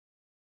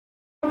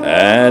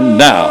And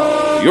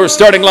now, your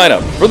starting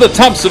lineup for the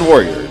Thompson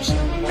Warriors,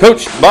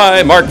 coached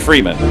by Mark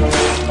Freeman.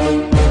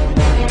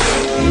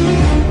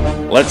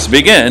 Let's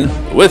begin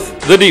with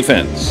the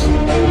defense.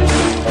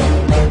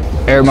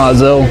 Eric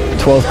Mozell,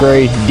 12th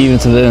grade,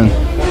 defensive end.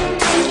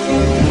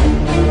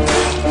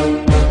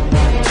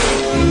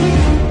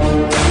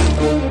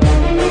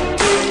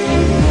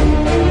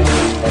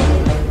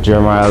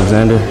 Jeremiah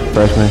Alexander,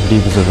 freshman,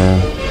 defensive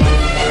end.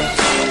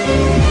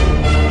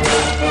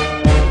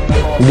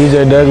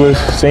 DJ Douglas,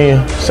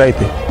 senior,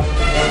 safety.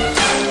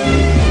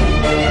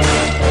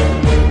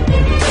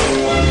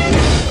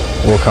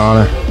 Will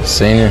Connor,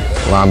 senior,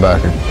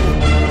 linebacker.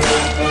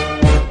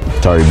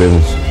 Tari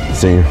Bivens,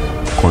 senior,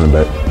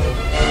 cornerback.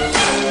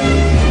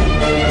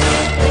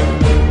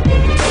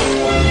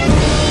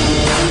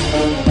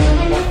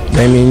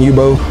 Damian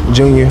Ubo,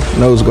 junior,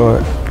 nose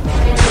guard.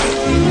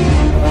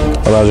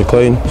 Elijah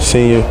Clayton,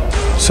 senior,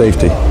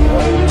 safety.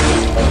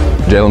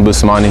 Jalen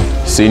Bustamani,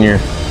 senior,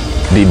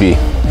 DB.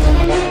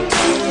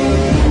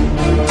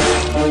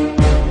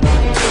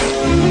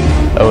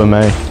 Owen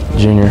May,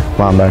 junior,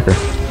 linebacker.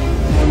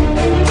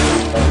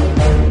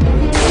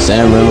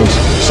 Sam Reynolds,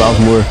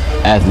 sophomore,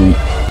 athlete.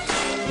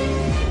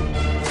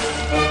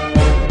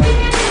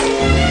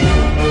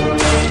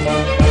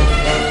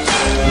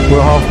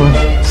 Will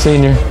Hoffman,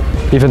 senior,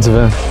 defensive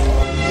end.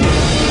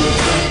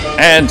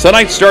 And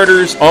tonight's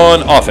starters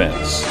on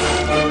offense.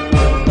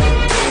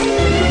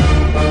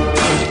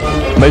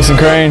 Mason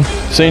Crane,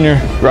 senior,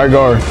 right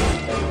guard.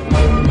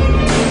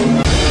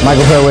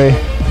 Michael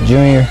Perway,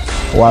 junior,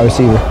 wide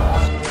receiver.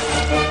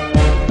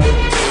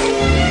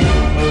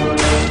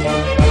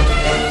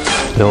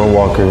 Dylan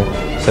Walker,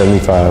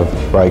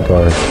 75, right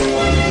guard.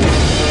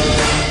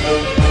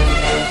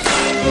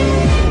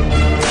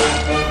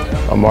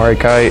 Amari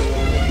Kite,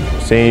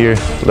 senior,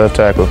 left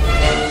tackle.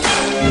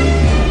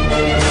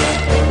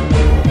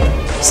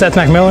 Seth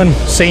McMillan,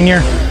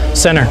 senior,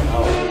 center.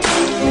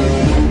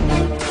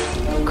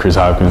 Chris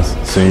Hopkins,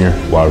 senior,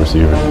 wide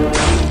receiver.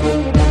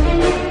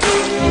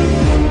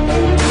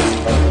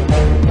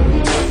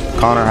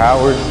 Connor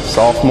Howard,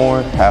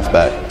 sophomore,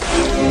 halfback.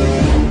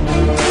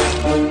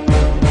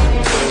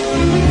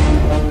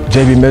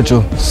 JB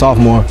Mitchell,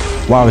 sophomore,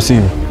 wide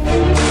receiver.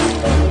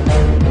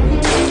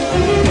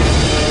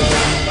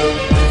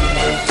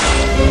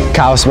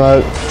 Kyle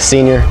Smoke,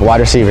 senior,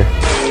 wide receiver.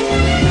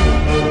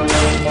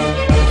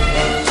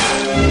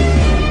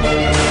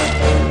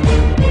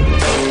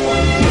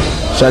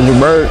 Chandra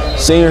Bird,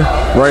 senior,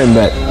 running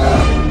back.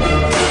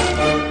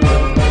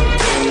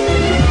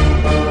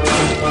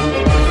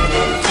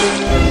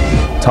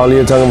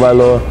 Talia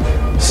Tungabailoa,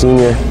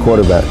 senior,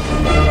 quarterback.